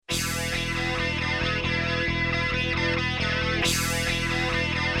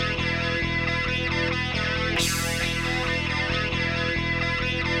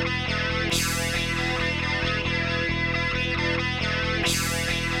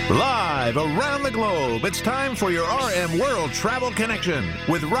Live around the globe, it's time for your RM World Travel Connection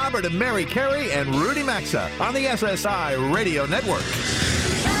with Robert and Mary Carey and Rudy Maxa on the SSI Radio Network.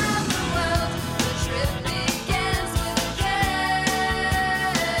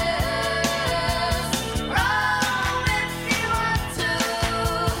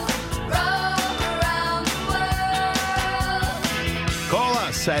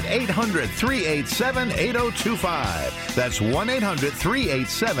 At 800-387-8025. That's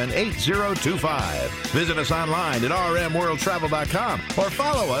 1-800-387-8025. Visit us online at rmworldtravel.com or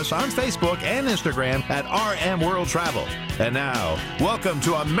follow us on Facebook and Instagram at RMWorldTravel. And now, welcome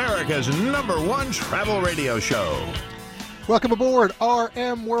to America's #1 travel radio show. Welcome aboard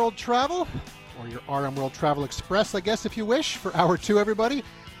RM World Travel, or your RM World Travel Express, I guess, if you wish, for Hour 2, everybody.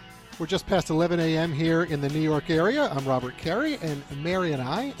 We're just past 11 a.m. here in the New York area. I'm Robert Carey, and Mary and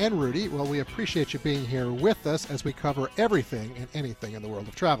I, and Rudy, well, we appreciate you being here with us as we cover everything and anything in the world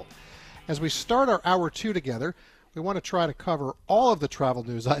of travel. As we start our Hour 2 together, we want to try to cover all of the travel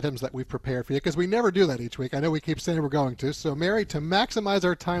news items that we've prepared for you, because we never do that each week. I know we keep saying we're going to. So, Mary, to maximize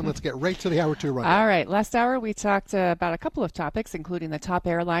our time, let's get right to the Hour 2 rundown. All right. Last hour, we talked about a couple of topics, including the top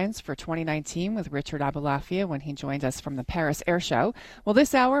airlines for 2019 with Richard Abulafia when he joined us from the Paris Air Show. Well,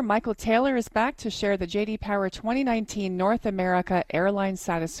 this hour, Michael Taylor is back to share the J.D. Power 2019 North America Airline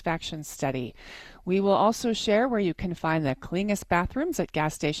Satisfaction Study. We will also share where you can find the cleanest bathrooms at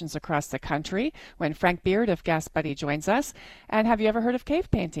gas stations across the country when Frank Beard of Gasbuddy joins us. And have you ever heard of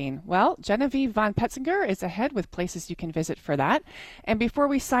cave painting? Well, Genevieve Von Petzinger is ahead with places you can visit for that. And before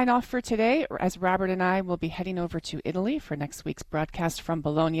we sign off for today, as Robert and I will be heading over to Italy for next week's broadcast from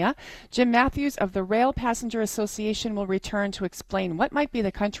Bologna, Jim Mathews of the Rail Passenger Association will return to explain what might be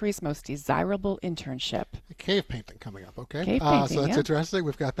the country's most desirable internship. Cave painting coming up, okay? Cave painting, so that's interesting.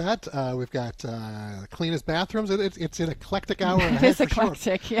 We've got that. We've got cleanest bathrooms. It's an eclectic hour. It is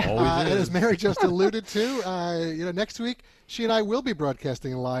eclectic, sure. Yeah. And as Mary just alluded to, next week she and I will be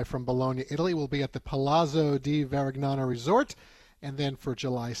broadcasting live from Bologna, Italy. We'll be at the Palazzo di Varignano Resort. And then for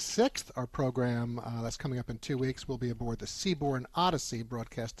July 6th, our program that's coming up in 2 weeks, will be aboard the Seabourn Odyssey,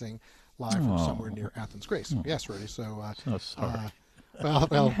 broadcasting live from somewhere near Athens, Greece. Yes, Rudy. So Yeah, we're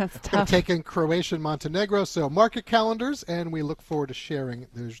going to take in Croatia and Montenegro. So mark your calendars, and we look forward to sharing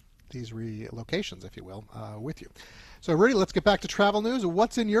these relocations, if you will, with you. So, Rudy, let's get back to travel news.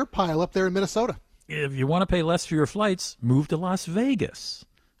 What's in your pile up there in Minnesota? If you want to pay less for your flights, move to Las Vegas.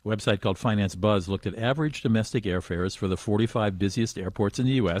 A website called Finance Buzz looked at average domestic airfares for the 45 busiest airports in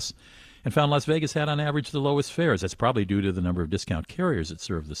the U.S. and found Las Vegas had on average the lowest fares. That's probably due to the number of discount carriers that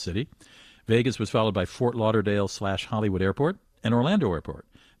serve the city. Vegas was followed by Fort Lauderdale/Hollywood Airport and Orlando Airport.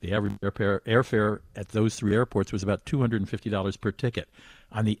 The average airfare at those three airports was about $250 per ticket.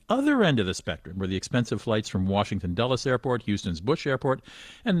 On the other end of the spectrum were the expensive flights from Washington Dulles Airport, Houston's Bush Airport,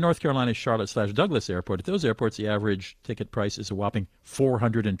 and North Carolina's Charlotte/Douglas Airport. At those airports, the average ticket price is a whopping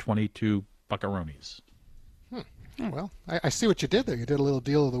 $422 buckaroonies. Well, I see what you did there. You did a little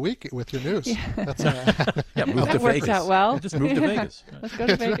deal of the week with your news. Yeah. That's, Move to That worked Vegas. out well. Yeah, just move to Vegas. Let's go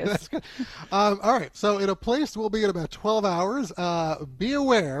to Vegas. That's good. All right, so in a place we'll be in about 12 hours. Be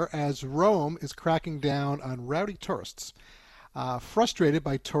aware as Rome is cracking down on rowdy tourists. Frustrated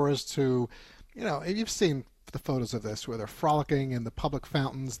by tourists who, you've seen the photos of this, where they're frolicking in the public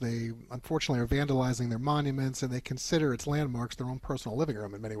fountains. They, unfortunately, are vandalizing their monuments, and they consider its landmarks their own personal living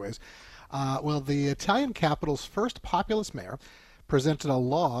room in many ways. Well, the Italian capital's first populist mayor presented a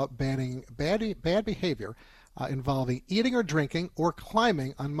law banning bad behavior involving eating or drinking or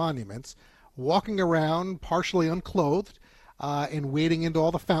climbing on monuments, walking around partially unclothed, and wading into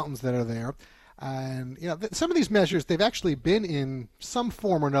all the fountains that are there. And, some of these measures, they've actually been in some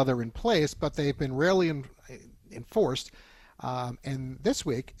form or another in place, but they've been rarely enforced. And this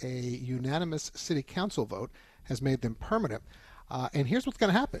week, a unanimous city council vote has made them permanent. And here's what's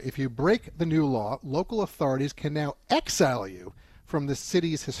going to happen. If you break the new law, local authorities can now exile you from the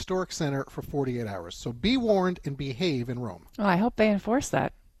city's historic center for 48 hours. So be warned and behave in Rome. Well, I hope they enforce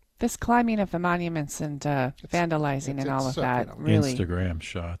that. This climbing of the monuments and vandalizing and all of that, really. Instagram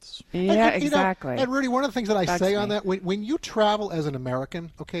shots. Yeah, exactly. And Rudy, one of the things that I say on me. that, when you travel as an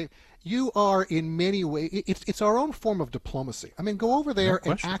American, okay, you are in many ways, it's our own form of diplomacy. I mean, go over there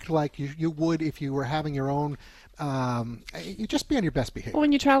and act like you would if you were having your own, you just be on your best behavior. Well,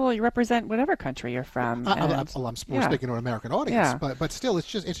 when you travel, you represent whatever country you're from. I'm speaking to an American audience, but still, it's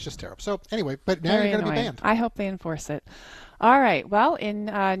just terrible. So anyway, but now you're going to be banned. I hope they enforce it. All right. Well, in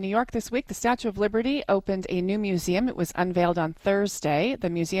New York this week, the Statue of Liberty opened a new museum. It was unveiled on Thursday. The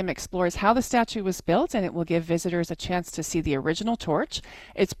museum explores how the statue was built, and it will give visitors a chance to see the original torch.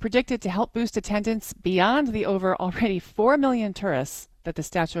 It's predicted to help boost attendance beyond the over already 4 million tourists that the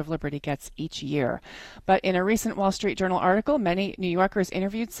Statue of Liberty gets each year. But in a recent Wall Street Journal article, many New Yorkers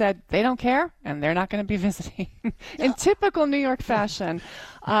interviewed said they don't care and they're not going to be visiting. In typical New York fashion,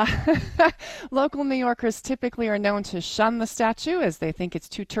 local New Yorkers typically are known to shun the statue as they think it's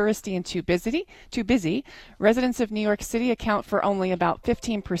too touristy and too busy. Residents of New York City account for only about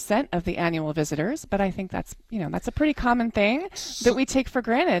 15% of the annual visitors, but I think that's a pretty common thing that we take for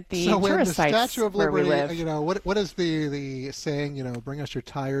granted. The tourist sites Statue of where we Liberty, live. what is the saying? Bring us your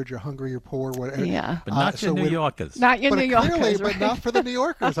tired, your hungry, your poor, whatever. Yeah, but not your New Yorkers. Not your but New Yorkers, clearly, right? but not for the New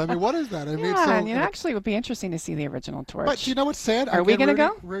Yorkers. I mean, what is that? I mean, actually, it would be interesting to see the original torch. But you know what's sad? Are we going to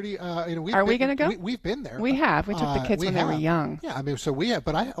go? Rudy, are we going to go? We've been there. We have. We took the kids when they were young. Yeah, I mean, so we have.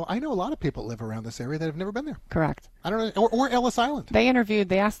 But I know a lot of people live around this area that have never been there. Correct. I don't know, or Ellis Island. They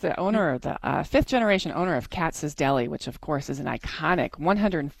asked the owner, the fifth-generation owner of Katz's Deli, which of course is an iconic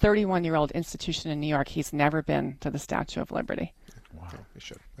 131-year-old institution in New York. He's never been to the Statue of Liberty. Wow, we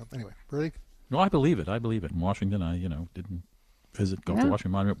should. Well, anyway, Rudy. No, I believe it. In Washington, I didn't go to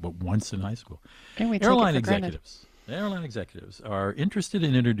Washington Monument but once in high school. Airline executives are interested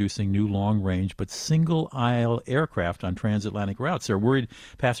in introducing new long-range but single-aisle aircraft on transatlantic routes. They're worried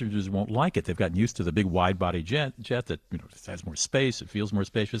passengers won't like it. They've gotten used to the big wide-body jet that has more space. It feels more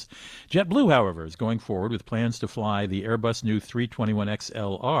spacious. JetBlue, however, is going forward with plans to fly the Airbus new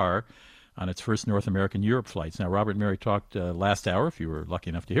 321XLR on its first North American Europe flights. Now, Robert and Mary talked last hour, if you were lucky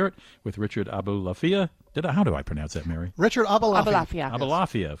enough to hear it, with Richard Abulafia. How do I pronounce that, Mary? Richard Abulafia.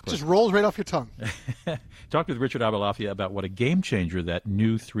 Abulafia, of course. Just rolls right off your tongue. Talked with Richard Abulafia about what a game changer that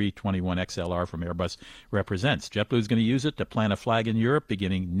new 321XLR from Airbus represents. JetBlue is going to use it to plant a flag in Europe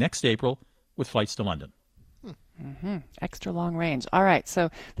beginning next April with flights to London. Extra long range. All right, so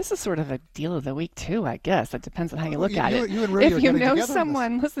this is sort of a deal of the week too, I guess. It depends on how you look at it. You and Rudy if you know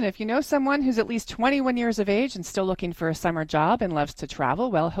someone who's at least 21 years of age and still looking for a summer job and loves to travel,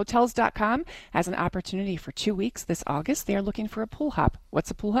 well, Hotels.com has an opportunity for 2 weeks this August. They are looking for a pool hop.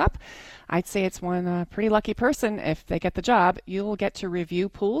 What's a pool hop? I'd say it's one pretty lucky person. If they get the job, you'll get to review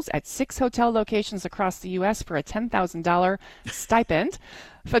pools at 6 hotel locations across the U.S. for a $10,000 stipend.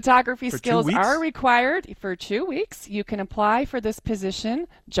 Photography skills are required for 2 weeks. You can apply for this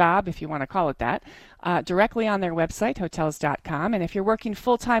job, if you want to call it that, directly on their website, hotels.com. And if you're working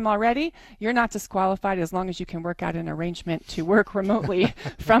full-time already, you're not disqualified as long as you can work out an arrangement to work remotely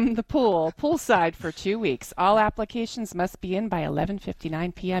from the poolside for 2 weeks. All applications must be in by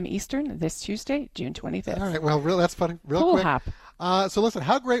 11:59 p.m. Eastern this Tuesday, June 25th. All right, well, that's funny. Real quick. Hop. So listen,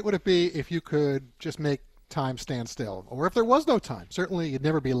 how great would it be if you could just make time stand still, or if there was no time? Certainly you'd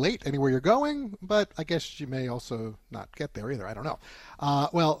never be late anywhere you're going, but I guess you may also not get there either. I don't know.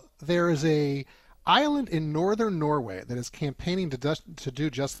 Well, there is a island in northern Norway that is campaigning to do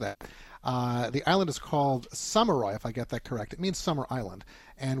just that. The island is called Summerøy, if I get that correct. It means summer island.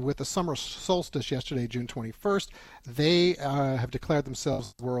 And with the summer solstice yesterday, June 21st, they have declared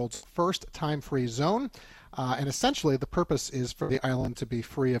themselves the world's first time-free zone. And essentially, the purpose is for the island to be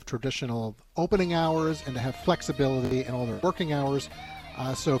free of traditional opening hours and to have flexibility in all their working hours.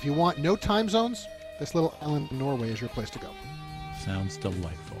 So if you want no time zones, this little island in Norway is your place to go. Sounds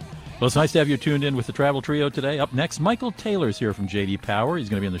delightful. Well, it's nice to have you tuned in with the Travel Trio today. Up next, Michael Taylor's here from J.D. Power. He's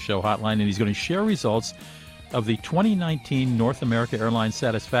going to be on the show hotline, and he's going to share results of the 2019 North America Airlines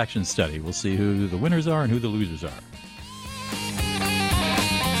Satisfaction Study. We'll see who the winners are and who the losers are.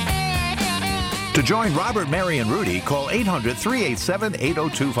 To join Robert, Mary, and Rudy, call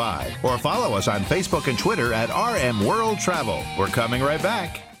 800-387-8025 or follow us on Facebook and Twitter at RMWorldTravel. We're coming right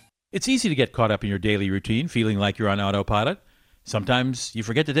back. It's easy to get caught up in your daily routine, feeling like you're on autopilot. Sometimes you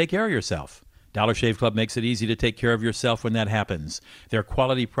forget to take care of yourself. Dollar Shave Club makes it easy to take care of yourself when that happens. Their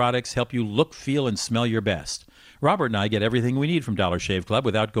quality products help you look, feel, and smell your best. Robert and I get everything we need from Dollar Shave Club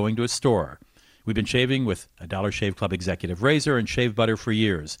without going to a store. We've been shaving with a Dollar Shave Club executive razor and shave butter for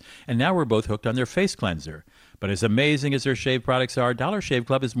years, and now we're both hooked on their face cleanser. But as amazing as their shave products are, Dollar Shave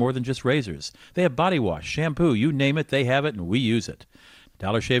Club is more than just razors. They have body wash, shampoo, you name it, they have it, and we use it.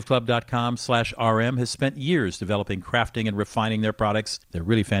 DollarShaveClub.com/RM has spent years developing, crafting, and refining their products. They're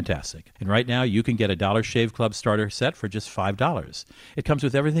really fantastic. And right now, you can get a Dollar Shave Club starter set for just $5. It comes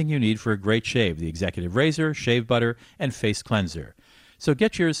with everything you need for a great shave: the executive razor, shave butter, and face cleanser. So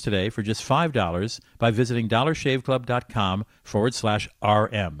get yours today for just $5 by visiting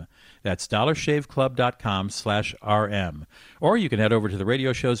DollarShaveClub.com/RM. That's DollarShaveClub.com/RM. Or you can head over to the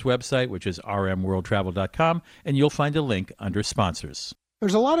radio show's website, which is RMWorldTravel.com, and you'll find a link under sponsors.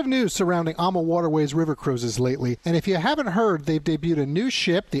 There's a lot of news surrounding AMA Waterways river cruises lately, and if you haven't heard, they've debuted a new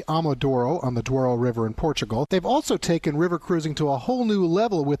ship, the AMA Douro, on the Douro River in Portugal. They've also taken river cruising to a whole new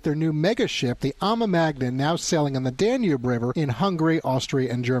level with their new mega ship, the AMA Magna, now sailing on the Danube River in Hungary,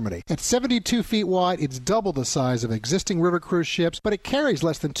 Austria, and Germany. At 72 feet wide, it's double the size of existing river cruise ships, but it carries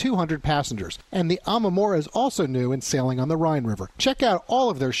less than 200 passengers. And the AMA Mora is also new and sailing on the Rhine River. Check out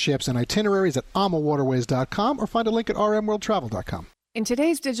all of their ships and itineraries at amawaterways.com or find a link at rmworldtravel.com. In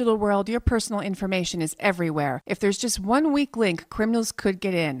today's digital world, your personal information is everywhere. If there's just one weak link, criminals could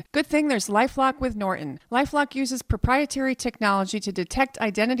get in. Good thing there's LifeLock with Norton. LifeLock uses proprietary technology to detect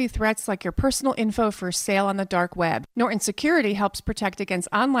identity threats like your personal info for sale on the dark web. Norton Security helps protect against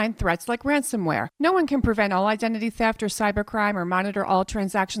online threats like ransomware. No one can prevent all identity theft or cybercrime or monitor all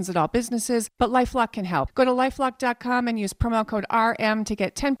transactions at all businesses, but LifeLock can help. Go to lifelock.com and use promo code RM to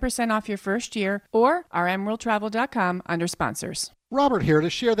get 10% off your first year, or rmworldtravel.com under sponsors. Robert here to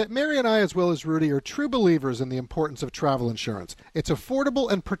share that Mary and I, as well as Rudy, are true believers in the importance of travel insurance. It's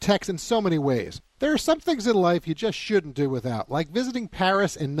affordable and protects in so many ways. There are some things in life you just shouldn't do without, like visiting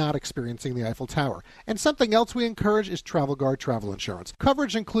Paris and not experiencing the Eiffel Tower. And something else we encourage is Travel Guard travel insurance.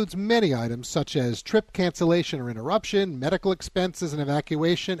 Coverage includes many items such as trip cancellation or interruption, medical expenses and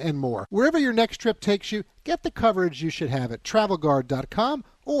evacuation, and more. Wherever your next trip takes you, get the coverage you should have at travelguard.com,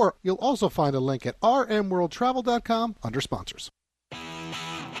 or you'll also find a link at rmworldtravel.com under sponsors.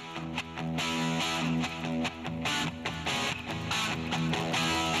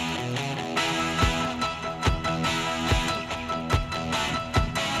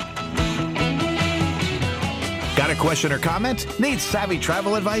 Got a question or comment? Need savvy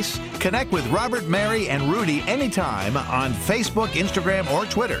travel advice? Connect with Robert, Mary, and Rudy anytime on Facebook, Instagram, or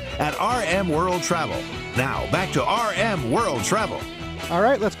Twitter at RM World Travel. Now, back to RM World Travel. All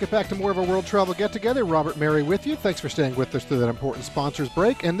right, let's get back to more of a World Travel Get-Together. Robert, Mary with you. Thanks for staying with us through that important sponsors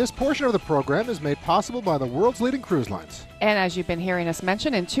break. And this portion of the program is made possible by the world's leading cruise lines. And as you've been hearing us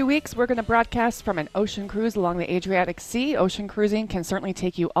mention, in 2 weeks, we're going to broadcast from an ocean cruise along the Adriatic Sea. Ocean cruising can certainly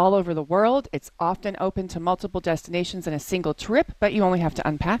take you all over the world. It's often open to multiple destinations in a single trip, but you only have to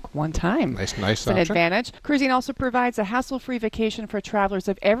unpack one time. Nice It's an advantage. Cruising also provides a hassle-free vacation for travelers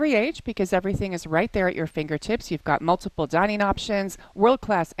of every age because everything is right there at your fingertips. You've got multiple dining options,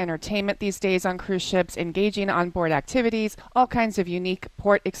 world-class entertainment these days on cruise ships, engaging onboard activities, all kinds of unique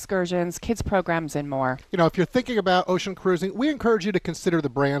port excursions, kids programs, and more. You know, if you're thinking about ocean cruising, we encourage you to consider the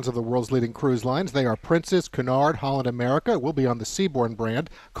brands of the world's leading cruise lines. They are Princess, Cunard, Holland America. We'll be on the Seabourn brand.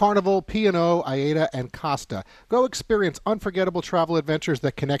 Carnival, P&O, AIDA, and Costa. Go experience unforgettable travel adventures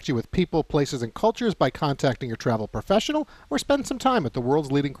that connect you with people, places, and cultures by contacting your travel professional or spend some time at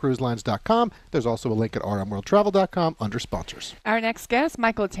theworldsleadingcruiselines.com. There's also a link at rmworldtravel.com under sponsors. Our next guest,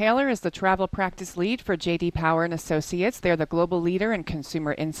 Michael Taylor, is the travel practice lead for J.D. Power and Associates. They're the global leader in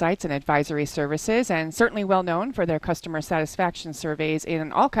consumer insights and advisory services, and certainly well known for their customer satisfaction surveys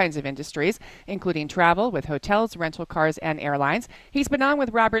in all kinds of industries, including travel with hotels, rental cars, and airlines. He's been on with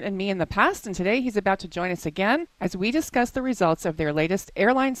Robert and me in the past, and today he's about to join us again as we discuss the results of their latest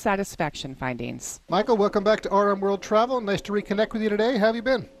airline satisfaction findings. Michael, welcome back to RM World Travel. Nice to reconnect with you today. How have you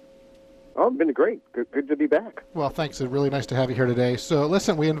been? Oh, it's been great. Good to be back. Well, thanks. It's really nice to have you here today. So,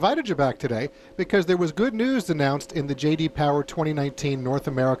 listen, we invited you back today because there was good news announced in the J.D. Power 2019 North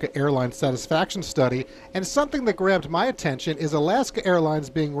America Airline Satisfaction Study, and something that grabbed my attention is Alaska Airlines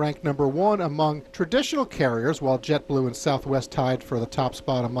being ranked number one among traditional carriers, while JetBlue and Southwest tied for the top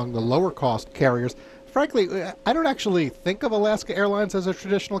spot among the lower-cost carriers. Frankly, I don't actually think of Alaska Airlines as a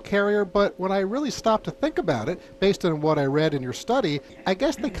traditional carrier, but when I really stopped to think about it, based on what I read in your study, I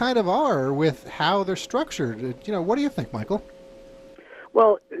guess they kind of are with how they're structured. You know, what do you think, Michael?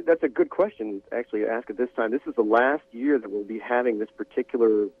 Well, that's a good question, actually, to ask at this time. This is the last year that we'll be having this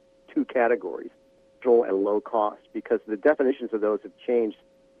particular two categories, traditional and low cost, because the definitions of those have changed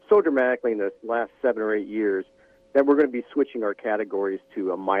so dramatically in the last 7 or 8 years that we're going to be switching our categories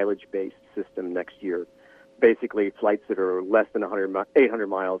to a mileage-based system next year. Basically, flights that are less than 800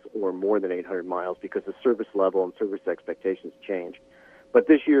 miles or more than 800 miles because the service level and service expectations change. But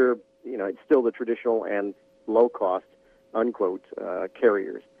this year, you know, it's still the traditional and low-cost, unquote,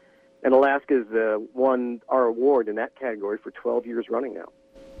 carriers. And Alaska has won our award in that category for 12 years running now.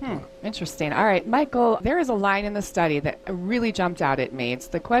 Interesting. All right, Michael, there is a line in the study that really jumped out at me. It's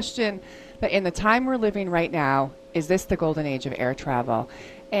the question that in the time we're living right now, is this the golden age of air travel?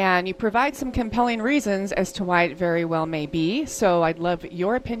 And you provide some compelling reasons as to why it very well may be. So I'd love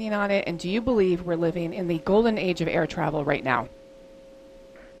your opinion on it. And do you believe we're living in the golden age of air travel right now?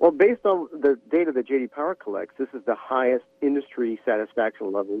 Well, based on the data that J.D. Power collects, this is the highest industry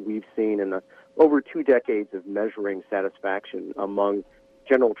satisfaction level we've seen in the over 2 decades of measuring satisfaction among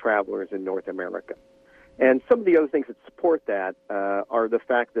general travelers in North America. And some of the other things that support that are the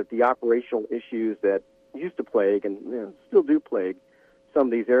fact that the operational issues that used to plague and still do plague some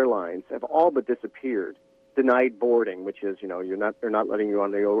of these airlines have all but disappeared. Denied boarding, which is, they're not letting you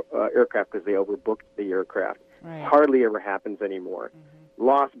on the aircraft because they overbooked the aircraft. Right. Hardly ever happens anymore.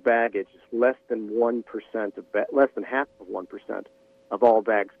 Lost baggage, less than 1%, less than half of 1% of all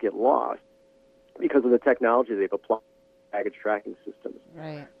bags get lost because of the technology they've applied to baggage tracking systems.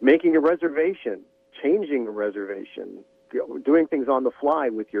 Right. Making a reservation, changing a reservation, doing things on the fly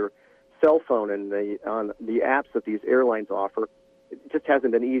with your cell phone and on the apps that these airlines offer, it just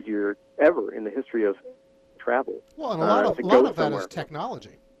hasn't been easier ever in the history of travel. Well, and a lot of that is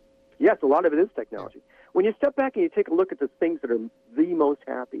technology. Yes, a lot of it is technology. When you step back and you take a look at the things that are the most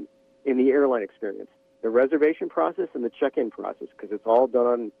happy in the airline experience, the reservation process and the check-in process, because it's all done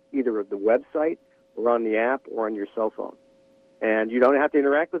on either the website or on the app or on your cell phone. And you don't have to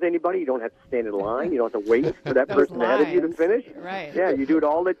interact with anybody. You don't have to stand in line. You don't have to wait for that person ahead of you to finish. Right. Yeah, you do it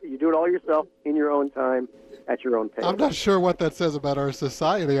all yourself in your own time at your own pace. I'm not sure what that says about our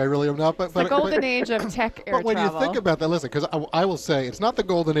society. I really am not. But It's the golden age of tech air But when travel. you think about that, listen, because I will say it's not the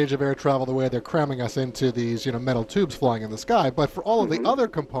golden age of air travel the way they're cramming us into these metal tubes flying in the sky. But for all of the other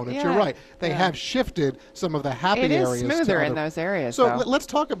components, you're right. They have shifted some of the happy areas. It is smoother to in those areas. So though. let's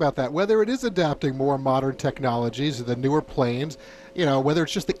talk about that. Whether it is adapting more modern technologies, the newer planes, whether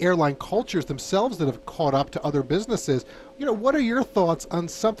it's just the airline cultures themselves that have caught up to other businesses. What are your thoughts on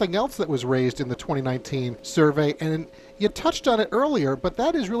something else that was raised in the 2019 survey? And you touched on it earlier, but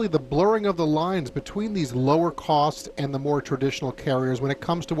that is really the blurring of the lines between these lower cost and the more traditional carriers when it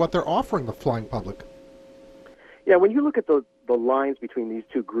comes to what they're offering the flying public. Yeah, when you look at the lines between these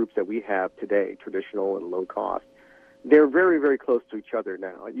two groups that we have today, traditional and low cost, they're very, very close to each other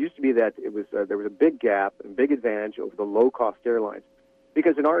now. It used to be that it was there was a big gap and big advantage over the low-cost airlines.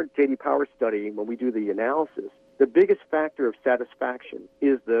 Because in our J.D. Power study, when we do the analysis, the biggest factor of satisfaction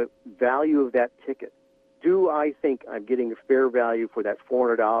is the value of that ticket. Do I think I'm getting a fair value for that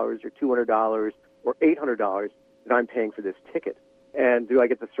 $400 or $200 or $800 that I'm paying for this ticket? And do I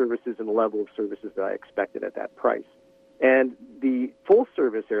get the services and the level of services that I expected at that price? And the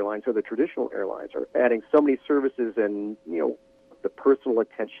full-service airlines, or the traditional airlines, are adding so many services and, the personal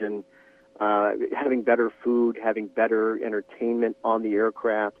attention, having better food, having better entertainment on the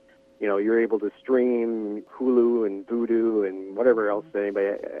aircraft. You're able to stream Hulu and Vudu and whatever else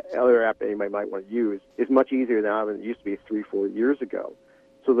other app anybody might want to use is much easier now than it used to be 3-4 years ago.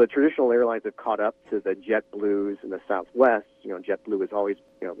 So the traditional airlines have caught up to the JetBlues and the Southwest. JetBlue has always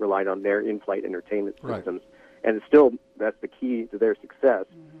relied on their in-flight entertainment systems. Right. And still, that's the key to their success,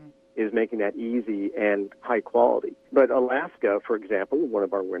 is making that easy and high quality. But Alaska, for example, one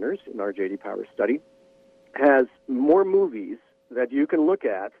of our winners in our J.D. Power study, has more movies that you can look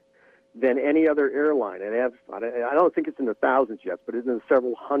at than any other airline. And I don't think it's in the thousands yet, but it's in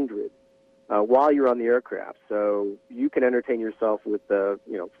several hundred while you're on the aircraft. So you can entertain yourself with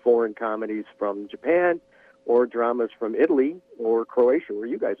foreign comedies from Japan, or dramas from Italy or Croatia, where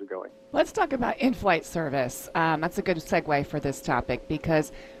you guys are going. Let's talk about in-flight service. That's a good segue for this topic,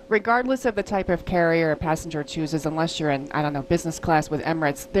 because regardless of the type of carrier a passenger chooses, unless you're in, business class with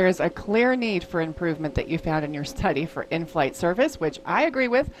Emirates, there's a clear need for improvement that you found in your study for in-flight service, which I agree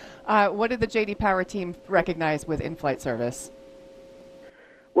with. What did the J.D. Power team recognize with in-flight service?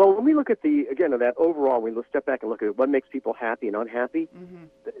 Well, when we look at that overall, we step back and look at what makes people happy and unhappy.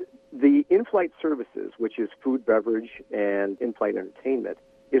 The in-flight services, which is food, beverage, and in-flight entertainment,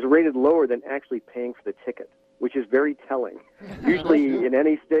 is rated lower than actually paying for the ticket, which is very telling. Usually in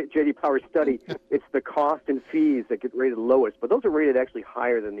any J.D. Power study, it's the cost and fees that get rated lowest, but those are rated actually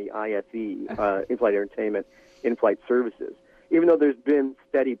higher than the IFE, in-flight entertainment, in-flight services, even though there's been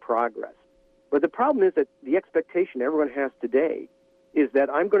steady progress. But the problem is that the expectation everyone has today is that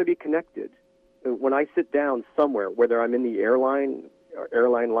I'm going to be connected when I sit down somewhere, whether I'm in the airline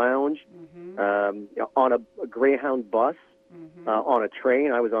lounge, on a Greyhound bus, on a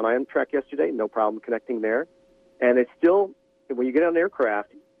train. I was on Amtrak yesterday, no problem connecting there. And it's still, when you get on an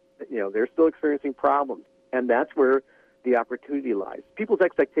aircraft, they're still experiencing problems. And that's where the opportunity lies. People's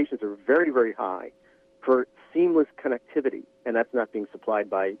expectations are very, very high for seamless connectivity, and that's not being supplied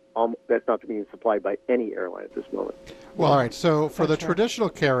by any airline at this moment. Well, all right. So for the traditional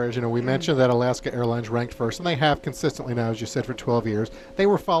carriers, we mentioned that Alaska Airlines ranked first, and they have consistently now, as you said, for 12 years. They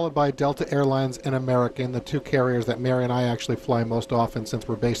were followed by Delta Airlines and American, the two carriers that Mary and I actually fly most often since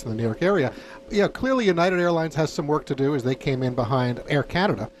we're based in the New York area. Clearly United Airlines has some work to do as they came in behind Air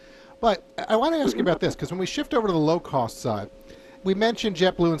Canada. But I want to ask you about this, because when we shift over to the low-cost side, we mentioned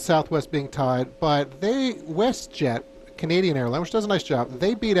JetBlue and Southwest being tied, but WestJet Canadian airline, which does a nice job.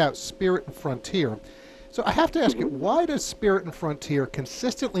 They beat out Spirit and Frontier. So I have to ask you, why does Spirit and Frontier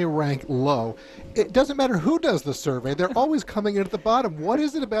consistently rank low? It doesn't matter who does the survey. They're always coming in at the bottom. What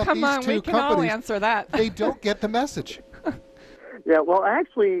is it about these two companies? We can all answer that. They don't get the message. Yeah, well,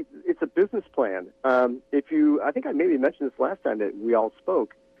 actually, it's a business plan. I think I maybe mentioned this last time that we all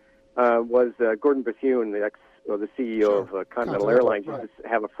spoke, was Gordon Bethune, the CEO of Continental Airlines, used to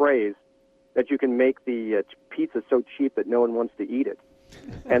have a phrase that you can make the pizza so cheap that no one wants to eat it.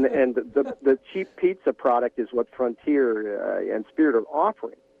 And the cheap pizza product is what Frontier and Spirit are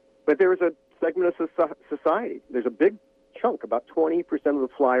offering. But there is a segment of society. There's a big chunk, about 20% of the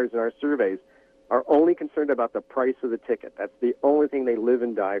flyers in our surveys, are only concerned about the price of the ticket. That's the only thing they live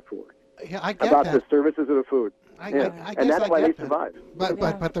and die for. Yeah, I get about that. The services of the food. I and that's why they survive.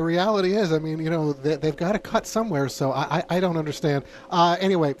 But the reality is, I mean, they've got to cut somewhere, so I don't understand.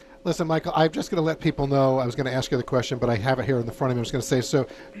 Anyway, listen, Michael, I'm just going to let people know. I was going to ask you the question, but I have it here in the front of me. I was going to say, so,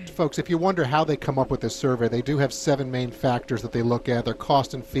 folks, if you wonder how they come up with this survey, they do have 7 main factors that they look at. Their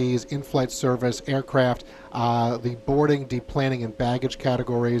cost and fees, in-flight service, aircraft, the boarding, deplanning, and baggage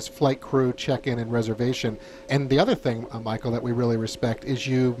categories, flight crew, check-in, and reservation. And the other thing, Michael, that we really respect is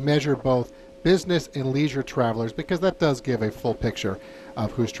you measure both business and leisure travelers, because that does give a full picture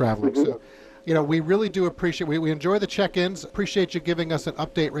of who's traveling. So, we really do appreciate, we enjoy the check-ins. Appreciate you giving us an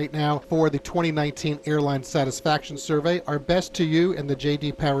update right now for the 2019 Airline Satisfaction Survey. Our best to you and the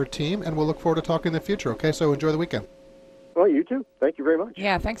J.D. Power team, and we'll look forward to talking in the future, okay? So enjoy the weekend. Well, you too. Thank you very much.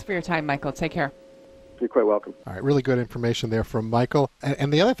 Yeah, thanks for your time, Michael. Take care. You're quite welcome. All right, really good information there from Michael.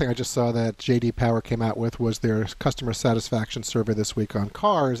 And the other thing I just saw that J.D. Power came out with was their customer satisfaction survey this week on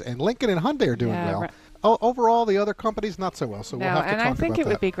cars, and Lincoln and Hyundai are doing well. Right. Overall, the other companies, not so well, so we'll have to talk about that. And I think it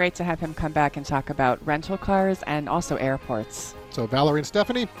would be great to have him come back and talk about rental cars and also airports. So, Valerie and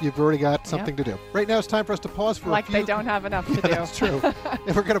Stephanie, you've already got something to do. Right now, it's time for us to pause for a few... they don't have enough to do. That's true.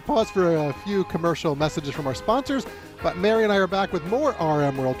 And we're going to pause for a few commercial messages from our sponsors, but Mary and I are back with more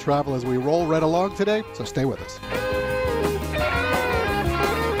RM World Travel as we roll right along today, so stay with us.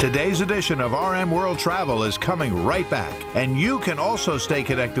 Today's edition of RM World Travel is coming right back, and you can also stay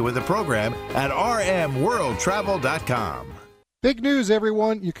connected with the program at rmworldtravel.com. Big news,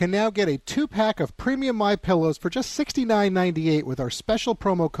 everyone. You can now get a 2-pack of premium MyPillows for just $69.98 with our special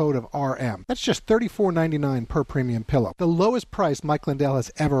promo code of RM. That's just $34.99 per premium pillow, the lowest price Mike Lindell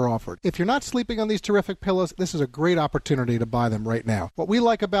has ever offered. If you're not sleeping on these terrific pillows, this is a great opportunity to buy them right now. What we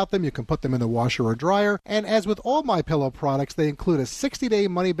like about them, you can put them in the washer or dryer, and as with all MyPillow products, they include a 60-day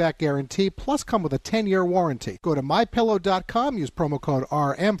money-back guarantee, plus come with a 10-year warranty. Go to MyPillow.com, use promo code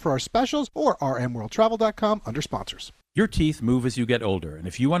RM for our specials, or RMWorldTravel.com under sponsors. Your teeth move as you get older, and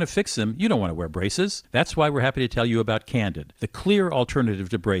if you want to fix them, you don't want to wear braces. That's why we're happy to tell you about Candid, the clear alternative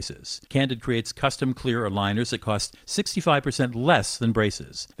to braces. Candid creates custom clear aligners that cost 65% less than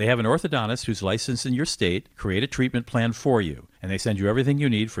braces. They have an orthodontist who's licensed in your state create a treatment plan for you, and they send you everything you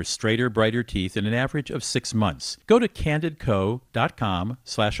need for straighter, brighter teeth in an average of 6 months. Go to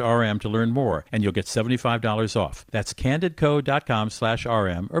candidco.com/RM to learn more, and you'll get $75 off. That's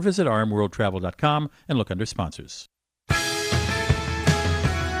candidco.com/RM, or visit rmworldtravel.com and look under sponsors.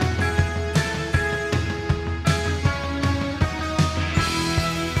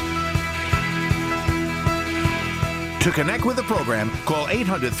 To connect with the program, call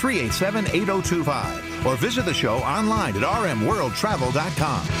 800-387-8025 or visit the show online at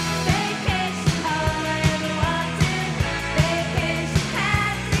rmworldtravel.com.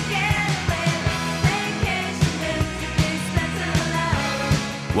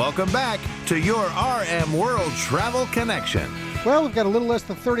 Welcome back to your RM World Travel Connection. Well, we've got a little less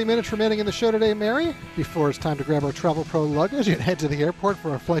than 30 minutes remaining in the show today, Mary, before it's time to grab our Travel Pro luggage and head to the airport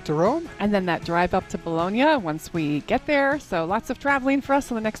for our flight to Rome. And then that drive up to Bologna once we get there. So lots of traveling for us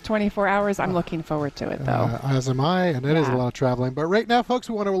in the next 24 hours. I'm looking forward to it, though. As am I, and it is a lot of traveling. But right now, folks,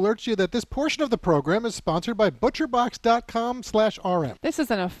 we want to alert you that this portion of the program is sponsored by butcherbox.com/RM. This is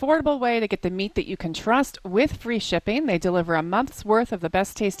an affordable way to get the meat that you can trust with free shipping. They deliver a month's worth of the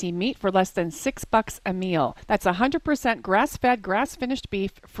best tasty meat for less than $6 a meal. That's 100% grass-fed, grass-finished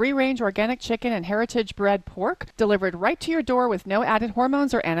beef, free-range organic chicken, and heritage-bred pork, delivered right to your door with no added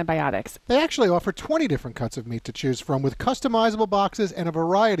hormones or antibiotics. They actually offer 20 different cuts of meat to choose from, with customizable boxes and a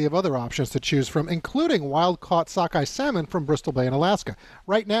variety of other options to choose from, including wild-caught sockeye salmon from Bristol Bay in Alaska.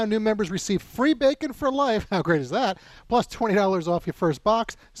 Right now, new members receive free bacon for life. How great is that? Plus $20 off your first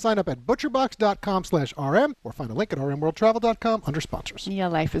box. Sign up at butcherbox.com/RM or find a link at rmworldtravel.com under sponsors. Yeah,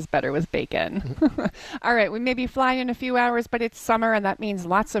 life is better with bacon. bacon. All right, we may be flying in a few hours, but it's summer, and that means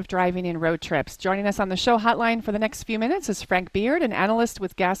lots of driving and road trips. Joining us on the show hotline for the next few minutes is Frank Beard, an analyst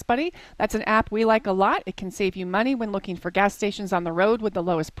with Gasbuddy. That's an app we like a lot. It can save you money when looking for gas stations on the road with the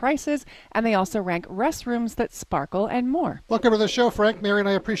lowest prices, and they also rank restrooms that sparkle and more. Welcome to the show, Frank. Mary and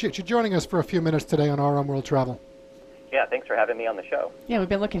I appreciate you joining us for a few minutes today on RM World Travel. Yeah, thanks for having me on the show. Yeah, we've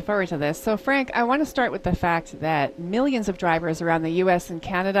been looking forward to this. So, Frank, I want to start with the fact that millions of drivers around the U.S. and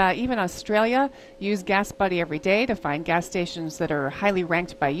Canada, even Australia, use Gasbuddy every day to find gas stations that are highly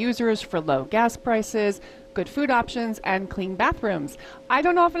ranked by users for low gas prices, good food options, and clean bathrooms. I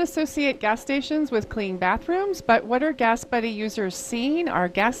don't often associate gas stations with clean bathrooms, but what are Gasbuddy users seeing? Are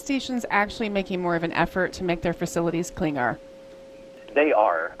gas stations actually making more of an effort to make their facilities cleaner? They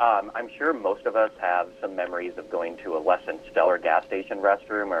are. I'm sure most of us have some memories of going to a less than stellar gas station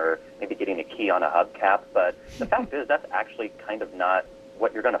restroom or maybe getting a key on a hubcap, but the fact is that's actually kind of not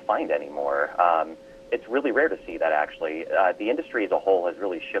what you're going to find anymore. It's really rare to see that, actually. The industry as a whole has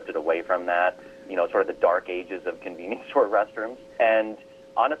really shifted away from that, sort of the dark ages of convenience store restrooms. And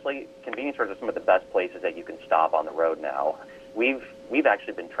honestly, convenience stores are some of the best places that you can stop on the road now. We've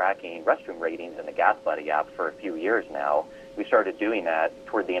actually been tracking restroom ratings in the Gasbuddy app for a few years now. We started doing that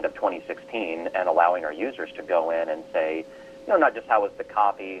toward the end of 2016 and allowing our users to go in and say, not just how was the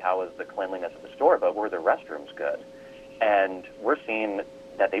coffee, how was the cleanliness of the store, but were the restrooms good? And we're seeing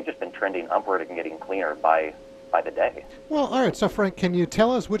that they've just been trending upward and getting cleaner by the day. Well, all right. So, Frank, can you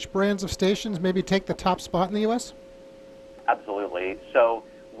tell us which brands of stations maybe take the top spot in the U.S.? Absolutely. So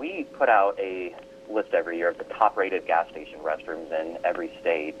we put out a list every year of the top-rated gas station restrooms in every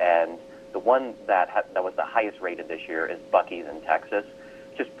state, and the one that was the highest rated this year is Buc-ee's in Texas,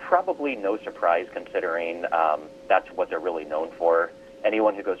 which is probably no surprise considering that's what they're really known for.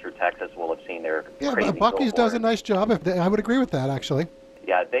 Anyone who goes through Texas will have seen their crazy Buc-ee's does a nice job. I would agree with that, actually.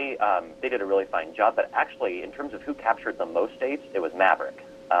 Yeah, they did a really fine job, but actually, in terms of who captured the most states, it was Maverick.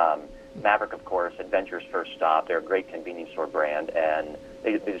 Maverick, of course, Adventure's first stop. They're a great convenience store brand, and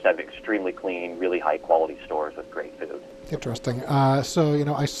they just have extremely clean, really high-quality stores with great food. Interesting.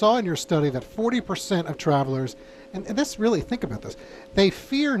 So, I saw in your study that 40% of travelers, and this really, think about this, they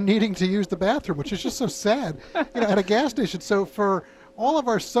fear needing to use the bathroom, which is just so sad, at a gas station. So for all of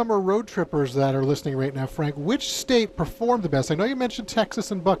our summer road trippers that are listening right now, Frank, which state performed the best? I know you mentioned Texas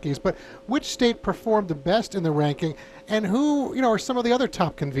and Buc-ee's, but which state performed the best in the ranking? And who, are some of the other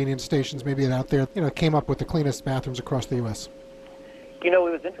top convenience stations maybe out there, came up with the cleanest bathrooms across the U.S.? It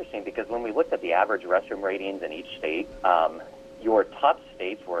was interesting because when we looked at the average restroom ratings in each state, your top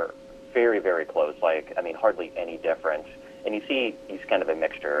states were very, very close, hardly any different. And you see kind of a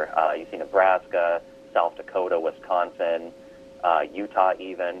mixture. You see Nebraska, South Dakota, Wisconsin, Utah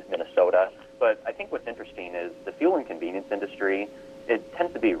even, Minnesota. But I think what's interesting is the fuel and convenience industry, it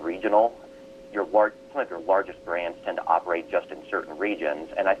tends to be regional. Some of your largest brands tend to operate just in certain regions.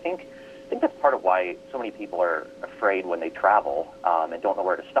 And I think that's part of why so many people are afraid when they travel and don't know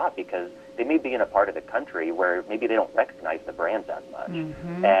where to stop, because they may be in a part of the country where maybe they don't recognize the brands as much.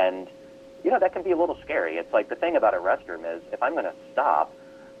 Mm-hmm. And, that can be a little scary. It's like the thing about a restroom is if I'm going to stop,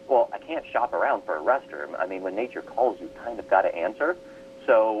 well, I can't shop around for a restroom. When nature calls, you kind of got to answer.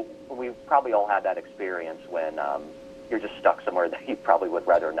 So we've probably all had that experience when you're just stuck somewhere that you probably would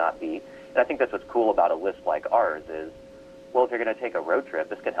rather not be. And I think that's what's cool about a list like ours is, well, if you're going to take a road trip,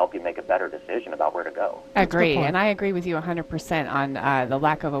 this can help you make a better decision about where to go. Agree, and I agree with you 100% on the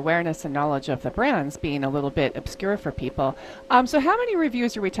lack of awareness and knowledge of the brands being a little bit obscure for people. So how many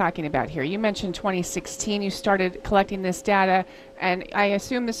reviews are we talking about here? You mentioned 2016 you started collecting this data, and I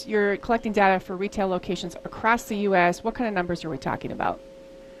assume you're collecting data for retail locations across the U.S. What kind of numbers are we talking about?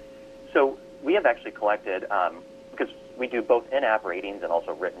 So we have actually collected, because we do both in-app ratings and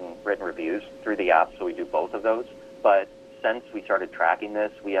also written reviews through the app, so we do both of those. But since we started tracking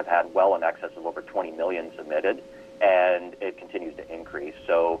this, we have had well in excess of over 20 million submitted, and it continues to increase.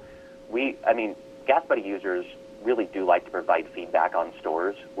 So Gasbuddy users really do like to provide feedback on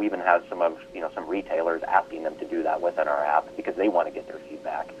stores. We even have some retailers asking them to do that within our app because they want to get their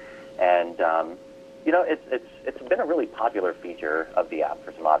feedback. And, it's been a really popular feature of the app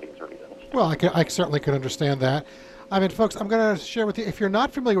for some obvious reasons. Well, I certainly could understand that. Folks, I'm going to share with you, if you're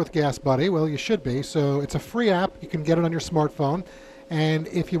not familiar with Gasbuddy, well, you should be. So it's a free app. You can get it on your smartphone. And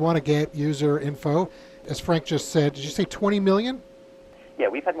if you want to get user info, as Frank just said, did you say 20 million? Yeah,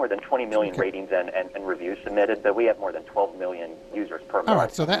 we've had more than 20 million ratings and reviews submitted, but we have more than 12 million users per month. All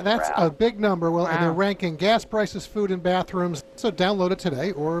right, so that's a big number. Well, wow. And they're ranking gas prices, food, and bathrooms. So download it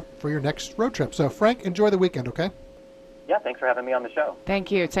today or for your next road trip. So, Frank, enjoy the weekend, okay? Yeah, thanks for having me on the show.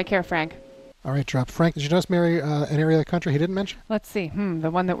 Thank you. Take care, Frank. All right, drop. Frank, did you just marry an area of the country he didn't mention? Let's see. The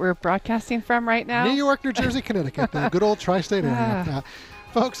one that we're broadcasting from right now? New York, New Jersey, Connecticut, the good old tri-state area.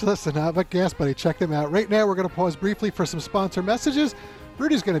 Folks, listen, but Gasbuddy, check them out. Right now, we're going to pause briefly for some sponsor messages.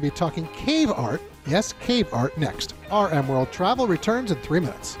 Rudy's going to be talking cave art. Yes, cave art next. RM World Travel returns in 3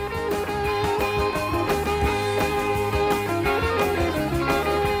 minutes.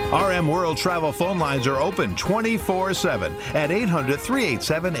 RM World Travel phone lines are open 24/7 at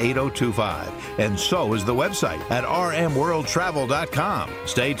 800-387-8025. And so is the website at rmworldtravel.com.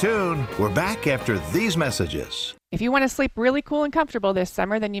 Stay tuned. We're back after these messages. If you want to sleep really cool and comfortable this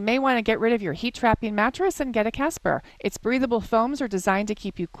summer, then you may want to get rid of your heat-trapping mattress and get a Casper. Its breathable foams are designed to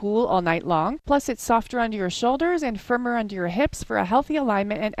keep you cool all night long. Plus, it's softer under your shoulders and firmer under your hips for a healthy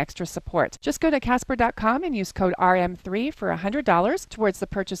alignment and extra support. Just go to Casper.com and use code RM3 for $100 towards the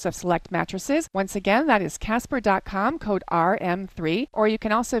purchase of select mattresses. Once again, that is Casper.com, code RM3. Or you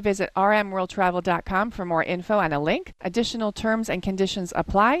can also visit RMWorldTravel.com for more info and a link. Additional terms and conditions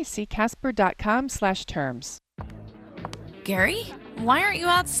apply. See Casper.com/terms. Gary, why aren't you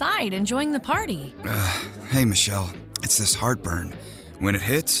outside enjoying the party? Hey, Michelle. It's this heartburn. When it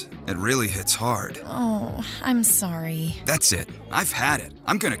hits, it really hits hard. Oh, I'm sorry. That's it. I've had it.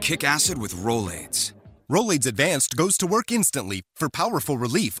 I'm gonna kick acid with Rolaids. Rolaids Advanced goes to work instantly for powerful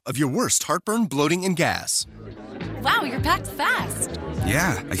relief of your worst heartburn, bloating, and gas. Wow, you're packed fast.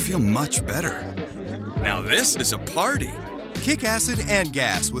 Yeah, I feel much better. Now this is a party. Kick acid and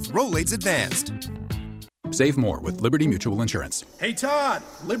gas with Rolaids Advanced. Save more with Liberty Mutual Insurance. Hey, Todd,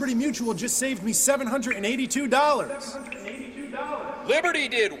 Liberty Mutual just saved me $782. Liberty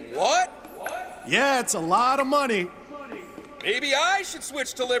did what? Yeah, it's a lot of money. Maybe I should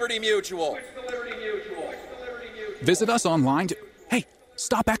switch to Liberty Mutual. Visit us online to... Hey,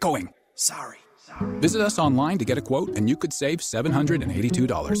 stop echoing. Sorry. Visit us online to get a quote, and you could save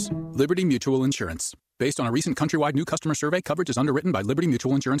 $782. Liberty Mutual Insurance. Based on a recent countrywide new customer survey, coverage is underwritten by Liberty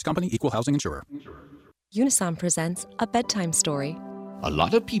Mutual Insurance Company, Equal Housing Insurer. Unisom presents A Bedtime Story. A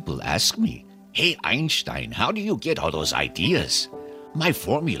lot of people ask me, "Hey Einstein, how do you get all those ideas?" My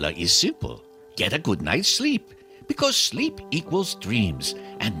formula is simple. Get a good night's sleep. Because sleep equals dreams,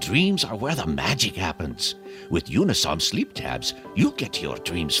 and dreams are where the magic happens. With Unisom sleep tabs, you'll get to your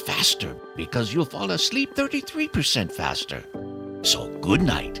dreams faster because you'll fall asleep 33% faster. So good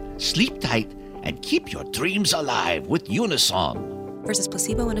night, sleep tight, and keep your dreams alive with Unisom. Versus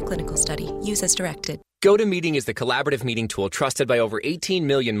placebo in a clinical study. Use as directed. GoToMeeting is the collaborative meeting tool trusted by over 18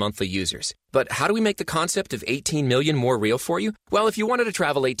 million monthly users. But how do we make the concept of 18 million more real for you? Well, if you wanted to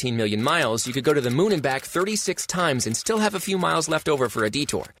travel 18 million miles, you could go to the moon and back 36 times and still have a few miles left over for a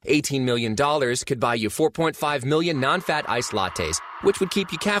detour. $18 million could buy you 4.5 million non-fat iced lattes, which would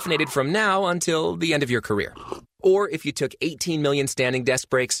keep you caffeinated from now until the end of your career. Or if you took 18 million standing desk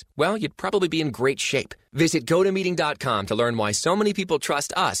breaks, well, you'd probably be in great shape. Visit GoToMeeting.com to learn why so many people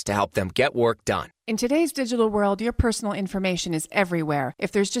trust us to help them get work done. In today's digital world, your personal information is everywhere.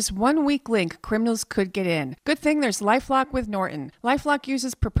 If there's just one weak link, criminals could get in. Good thing there's LifeLock with Norton. LifeLock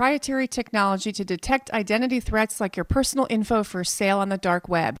uses proprietary technology to detect identity threats like your personal info for sale on the dark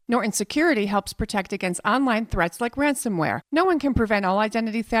web. Norton Security helps protect against online threats like ransomware. No one can prevent all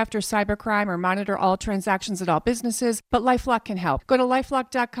identity theft or cybercrime or monitor all transactions at all businesses, but LifeLock can help. Go to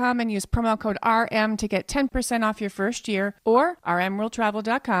LifeLock.com and use promo code RM to get 10% off your first year, or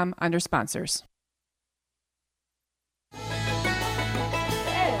RMWorldTravel.com under sponsors.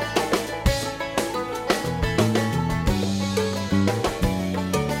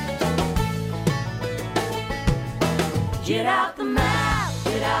 Get out the map,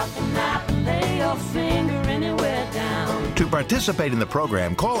 and lay your finger anywhere down. To participate in the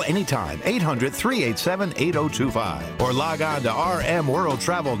program, call anytime, 800-387-8025, or log on to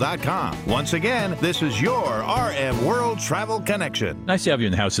rmworldtravel.com. Once again, this is your RM World Travel Connection. Nice to have you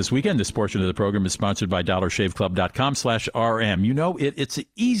in the house this weekend. This portion of the program is sponsored by DollarShaveClub.com/RM. You know, it's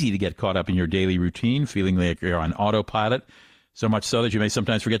easy to get caught up in your daily routine, feeling like you're on autopilot, so much so that you may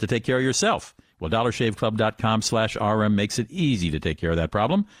sometimes forget to take care of yourself. Well, DollarShaveClub.com/RM makes it easy to take care of that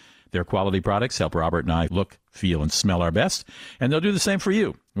problem. Their quality products help Robert and I look, feel, and smell our best, and they'll do the same for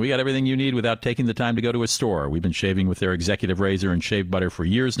you. We got everything you need without taking the time to go to a store. We've been shaving with their executive razor and shave butter for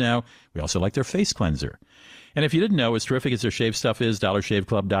years now. We also like their face cleanser. And if you didn't know, as terrific as their shave stuff is,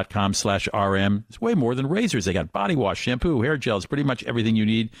 DollarShaveClub.com/RM is way more than razors. They got body wash, shampoo, hair gels, pretty much everything you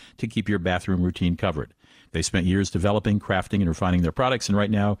need to keep your bathroom routine covered. They spent years developing, crafting, and refining their products, and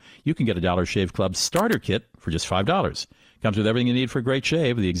right now you can get a Dollar Shave Club starter kit for just $5. Comes with everything you need for a great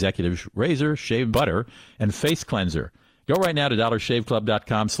shave, the executive razor, shave butter, and face cleanser. Go right now to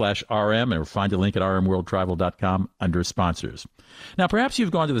dollarshaveclub.com/RM or find a link at rmworldtravel.com under sponsors. Now, perhaps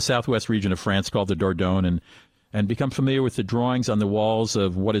you've gone to the southwest region of France called the Dordogne and become familiar with the drawings on the walls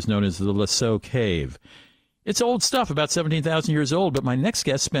of what is known as the Lascaux Cave. It's old stuff, about 17,000 years old, but my next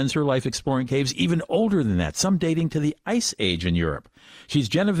guest spends her life exploring caves even older than that, some dating to the Ice Age in Europe. She's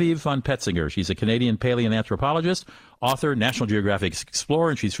Genevieve Von Petzinger. She's a Canadian paleoanthropologist, author, National Geographic explorer,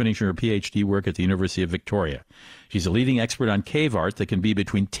 and she's finishing her PhD work at the University of Victoria. She's a leading expert on cave art that can be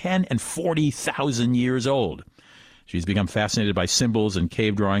between 10 and 40,000 years old. She's become fascinated by symbols and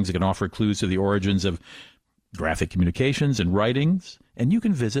cave drawings that can offer clues to the origins of graphic communications and writings, and you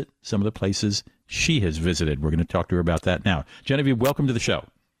can visit some of the places she has visited. We're going to talk to her about that now. Genevieve, welcome to the show.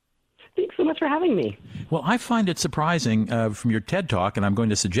 Thanks so much for having me. Well, I find it surprising from your TED Talk, and I'm going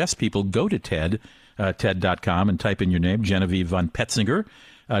to suggest people go to TED.com and type in your name, Genevieve Von Petzinger,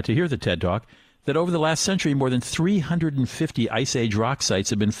 to hear the TED Talk, that over the last century, more than 350 Ice Age rock sites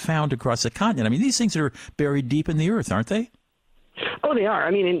have been found across the continent. I mean, these things are buried deep in the earth, aren't they? Oh, they are.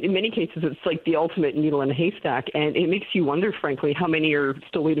 I mean, in many cases, it's like the ultimate needle in a haystack, and it makes you wonder, frankly, how many are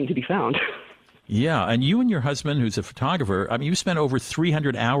still waiting to be found. Yeah, and you and your husband, who's a photographer, I mean, you spent over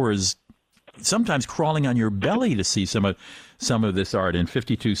 300 hours sometimes crawling on your belly to see some of this art in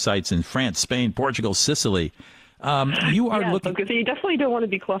 52 sites in France, Spain, Portugal, Sicily. You are looking. Because you definitely don't want to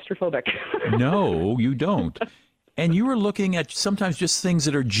be claustrophobic. No, you don't. And you were looking at sometimes just things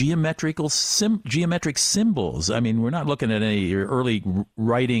that are geometric symbols. I mean, we're not looking at any early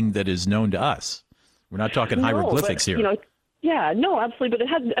writing that is known to us. We're not talking hieroglyphics here. Yeah, no, absolutely. But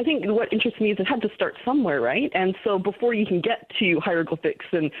I think what interests me is it had to start somewhere, right? And so before you can get to hieroglyphics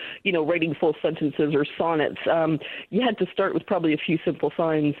and, writing full sentences or sonnets, you had to start with probably a few simple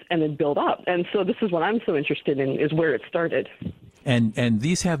signs and then build up. And so this is what I'm so interested in, is where it started. And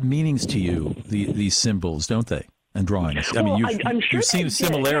these have meanings to you, these symbols, don't they? And drawings. I mean, I'm sure you've seen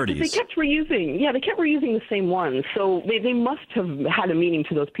similarities. They kept reusing the same ones. So they must have had a meaning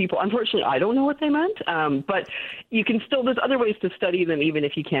to those people. Unfortunately, I don't know what they meant. But you can still, there's other ways to study them, even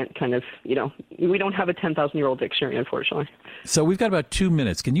if you can't we don't have a 10,000-year-old dictionary, unfortunately. So we've got about 2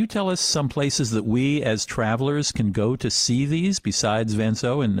 minutes. Can you tell us some places that we as travelers can go to see these besides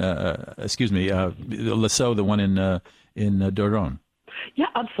Lascaux, the one in Dordogne? Yeah,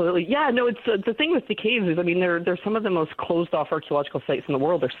 absolutely. Yeah, no, it's the thing with the caves is, I mean, they're some of the most closed-off archaeological sites in the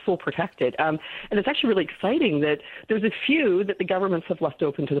world. They're so protected. And it's actually really exciting that there's a few that the governments have left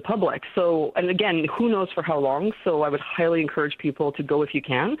open to the public. So, and again, who knows for how long? So I would highly encourage people to go if you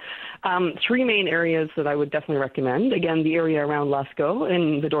can. 3 main areas that I would definitely recommend. Again, the area around Lascaux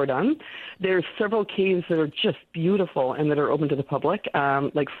in the Dordogne. There's several caves that are just beautiful and that are open to the public,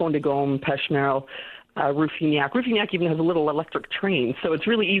 like Fond de Gaume, Pechmerle, Ruffignac. Ruffignac even has a little electric train, so it's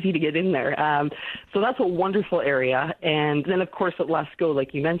really easy to get in there. So that's a wonderful area. And then, of course, at Lascaux,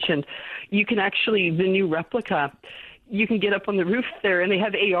 like you mentioned, you can actually, the new replica, you can get up on the roof there, and they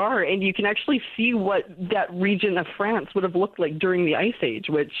have AR, and you can actually see what that region of France would have looked like during the Ice Age,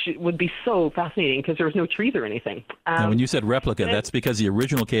 which would be so fascinating because there was no trees or anything. Now, when you said replica, that's because the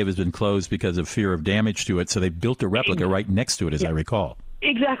original cave has been closed because of fear of damage to it, so they built a replica right next to it, as I recall.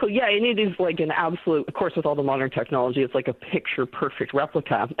 Exactly, yeah, and it is like an absolute, of course, with all the modern technology, it's like a picture-perfect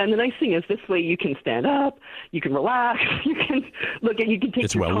replica. And the nice thing is this way you can stand up, you can relax, you can look at, you can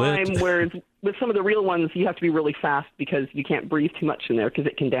take your time, whereas with some of the real ones, you have to be really fast because you can't breathe too much in there because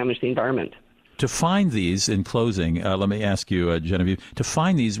it can damage the environment. To find these, in closing, let me ask you, Genevieve, to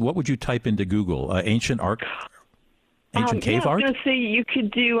find these, what would you type into Google? Ancient cave art? I was going to say you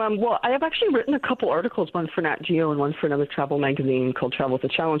could do, well, I have actually written a couple articles, one for Nat Geo and one for another travel magazine called Travel with a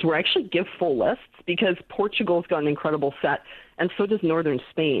Challenge, where I actually give full lists because Portugal's got an incredible set, and so does northern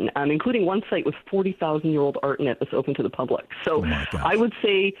Spain, including one site with 40,000-year-old art in it that's open to the public. So I would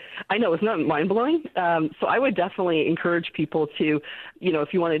say, I know, it's not mind-blowing, so I would definitely encourage people to,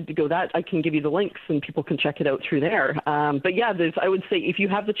 if you wanted to go that, I can give you the links and people can check it out through there. But yeah, I would say if you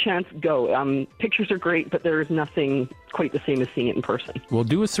have the chance, go. Pictures are great, but there is nothing quite the same as seeing it in person. Well,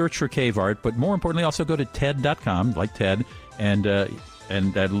 do a search for cave art, but more importantly, also go to TED.com, like TED, and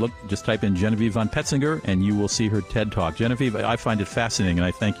look, just type in Genevieve Von Petzinger, and you will see her TED Talk. Genevieve, I find it fascinating, and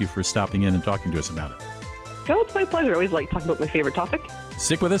I thank you for stopping in and talking to us about it. Oh, it's my pleasure. I always like talking about my favorite topic.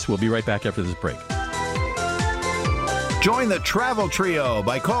 Stick with us. We'll be right back after this break. Join the Travel Trio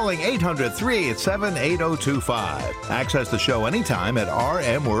by calling 800-387-8025. Access the show anytime at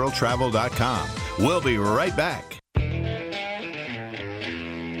rmworldtravel.com. We'll be right back.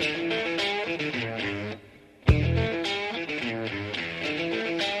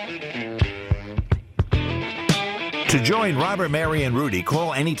 To To join Robert, Mary, and Rudy,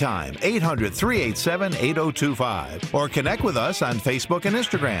 call anytime, 800-387-8025, or connect with us on Facebook and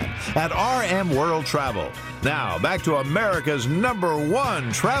Instagram at RM World Travel. Now, back to America's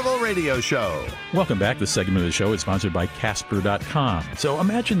 #1 travel radio show. Welcome back. This segment of the show is sponsored by Casper.com. So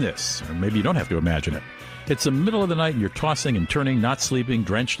imagine this, or maybe you don't have to imagine it. It's the middle of the night and you're tossing and turning, not sleeping,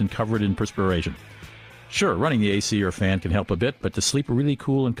 drenched and covered in perspiration. Sure, running the AC or fan can help a bit, but to sleep really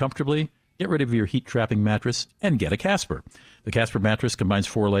cool and comfortably, get rid of your heat-trapping mattress and get a Casper. The Casper mattress combines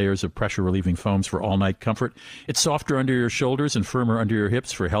 4 layers of pressure-relieving foams for all-night comfort. It's softer under your shoulders and firmer under your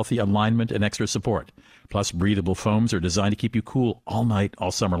hips for healthy alignment and extra support. Plus, breathable foams are designed to keep you cool all night,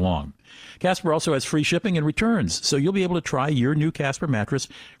 all summer long. Casper also has free shipping and returns, so you'll be able to try your new Casper mattress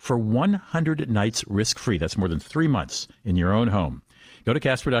for 100 nights risk-free. That's more than 3 months in your own home. Go to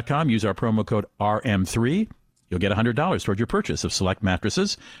Casper.com, use our promo code RM3. You'll get $100 toward your purchase of select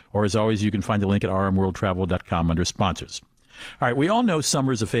mattresses, or as always, you can find the link at rmworldtravel.com under sponsors. All right, we all know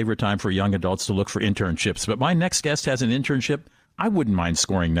summer is a favorite time for young adults to look for internships, but my next guest has an internship I wouldn't mind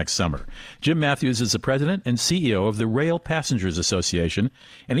scoring next summer. Jim Mathews is the president and CEO of the Rail Passengers Association,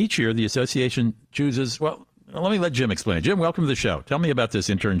 and each year the association chooses, well, let me let Jim explain it. Jim, welcome to the show. Tell me about this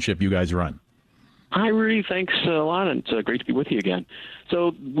internship you guys run. Hi, Rudy. Thanks a lot, and it's great to be with you again.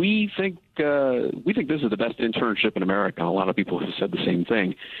 So we think this is the best internship in America. A lot of people have said the same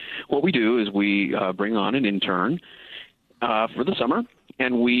thing. What we do is we bring on an intern for the summer,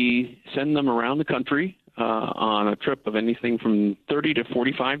 and we send them around the country on a trip of anything from 30 to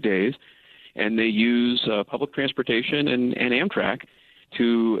 45 days, and they use public transportation and Amtrak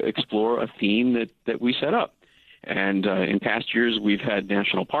to explore a theme that we set up. And in past years, we've had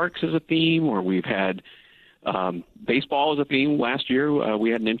national parks as a theme, or we've had baseball as a theme. Last year,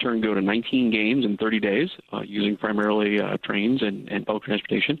 we had an intern go to 19 games in 30 days using primarily trains and public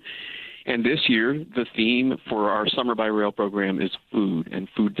transportation. And this year, the theme for our Summer by Rail program is food and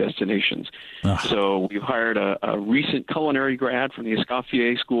food destinations. So we've hired a recent culinary grad from the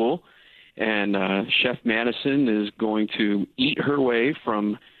Escoffier School, and Chef Madison is going to eat her way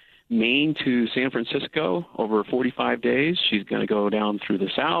from Maine to San Francisco over 45 days. She's going to go down through the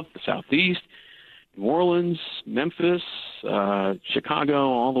South, the Southeast, New Orleans, Memphis, Chicago,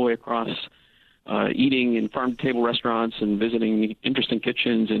 all the way across, eating in farm-to-table restaurants and visiting interesting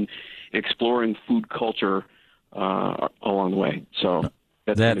kitchens and exploring food culture along the way. So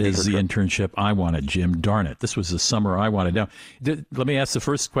that is the internship I wanted, Jim. Darn it. This was the summer I wanted. Now, let me ask the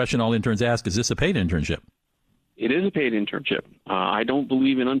first question all interns ask. Is this a paid internship? It is a paid internship. I don't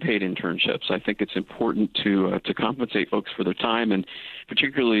believe in unpaid internships. I think it's important to compensate folks for their time, and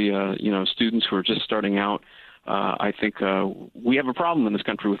particularly students who are just starting out. I think we have a problem in this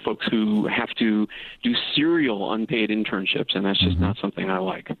country with folks who have to do serial unpaid internships, and that's just not something I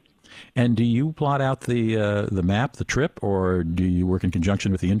like. And do you plot out the map, the trip, or do you work in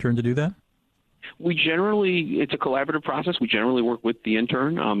conjunction with the intern to do that? It's a collaborative process. We generally work with the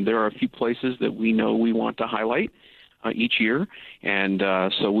intern. There are a few places that we know we want to highlight each year, and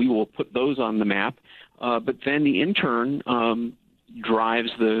so we will put those on the map. But then the intern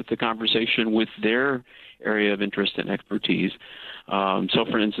drives the conversation with their area of interest and expertise. So,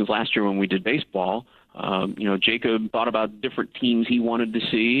 for instance, last year when we did baseball, Jacob thought about different teams he wanted to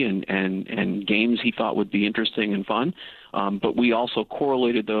see and games he thought would be interesting and fun. But we also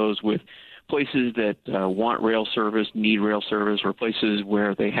correlated those with places that want rail service, need rail service, or places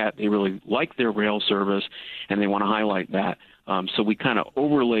where they really like their rail service and they want to highlight that. So we kind of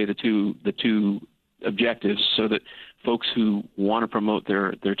overlay the two objectives so that folks who want to promote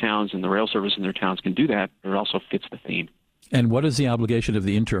their towns and the rail service in their towns can do that, but it also fits the theme. And what is the obligation of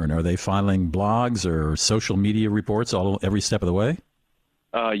the intern? Are they filing blogs or social media reports every step of the way?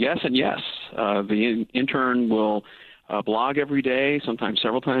 Yes and yes. The intern will blog every day, sometimes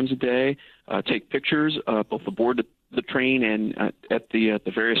several times a day, take pictures both aboard the train and at the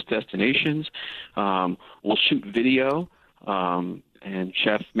various destinations. We'll shoot video, and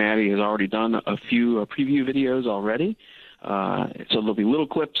Chef Maddie has already done a few preview videos already. So there'll be little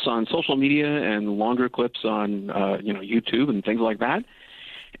clips on social media and longer clips on YouTube and things like that.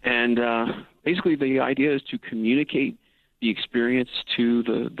 And basically the idea is to communicate the experience to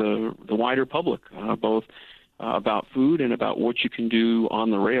the wider public, both about food and about what you can do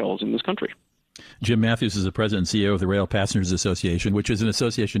on the rails in this country. Jim Mathews is the president and CEO of the Rail Passengers Association, which is an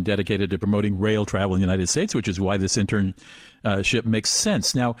association dedicated to promoting rail travel in the United States, which is why this internship makes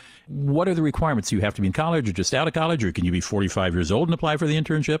sense. Now, what are the requirements? Do you have to be in college or just out of college, or can you be 45 years old and apply for the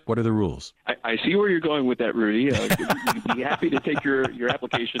internship? What are the rules? I see where you're going with that, Rudy. We'd be happy to take your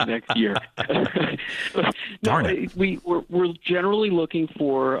application next year. Darn it. We're generally looking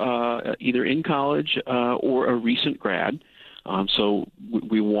for either in college or a recent grad. So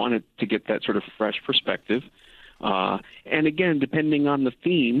we wanted to get that sort of fresh perspective. And again, depending on the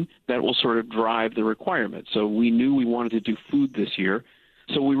theme, that will sort of drive the requirement. So we knew we wanted to do food this year.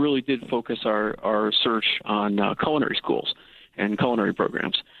 So we really did focus our search on culinary schools and culinary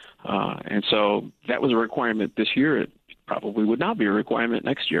programs. And so that was a requirement this year. It probably would not be a requirement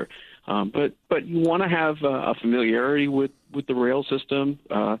next year. But you want to have a familiarity with the rail system.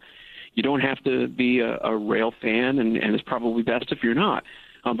 You don't have to be a rail fan, and it's probably best if you're not.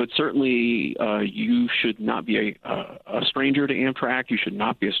 But certainly you should not be a stranger to Amtrak. You should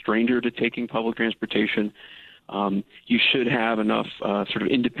not be a stranger to taking public transportation. You should have enough sort of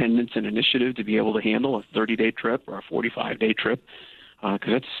independence and initiative to be able to handle a 30-day trip or a 45-day trip,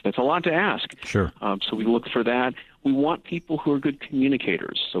 because that's a lot to ask. Sure. So we look for that. We want people who are good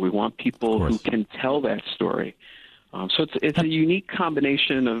communicators. So we want people who can tell that story. So it's a unique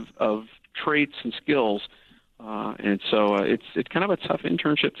combination of traits and skills. And so it's kind of a tough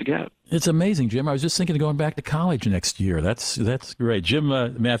internship to get. It's amazing, Jim. I was just thinking of going back to college next year. That's great. Jim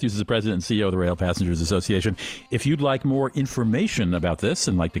Mathews is the president and CEO of the Rail Passengers Association. If you'd like more information about this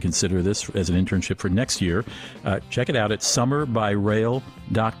and like to consider this as an internship for next year, check it out at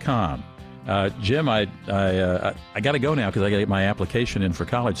summerbyrail.com. Jim, I got to go now because I got to get my application in for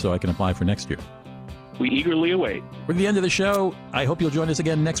college so I can apply for next year. We eagerly await. We're at the end of the show. I hope you'll join us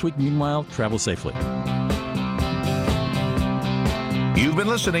again next week. Meanwhile, travel safely. You've been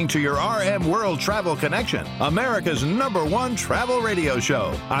listening to your RM World Travel Connection, America's #1 travel radio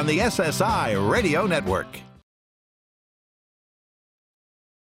show on the SSI Radio Network.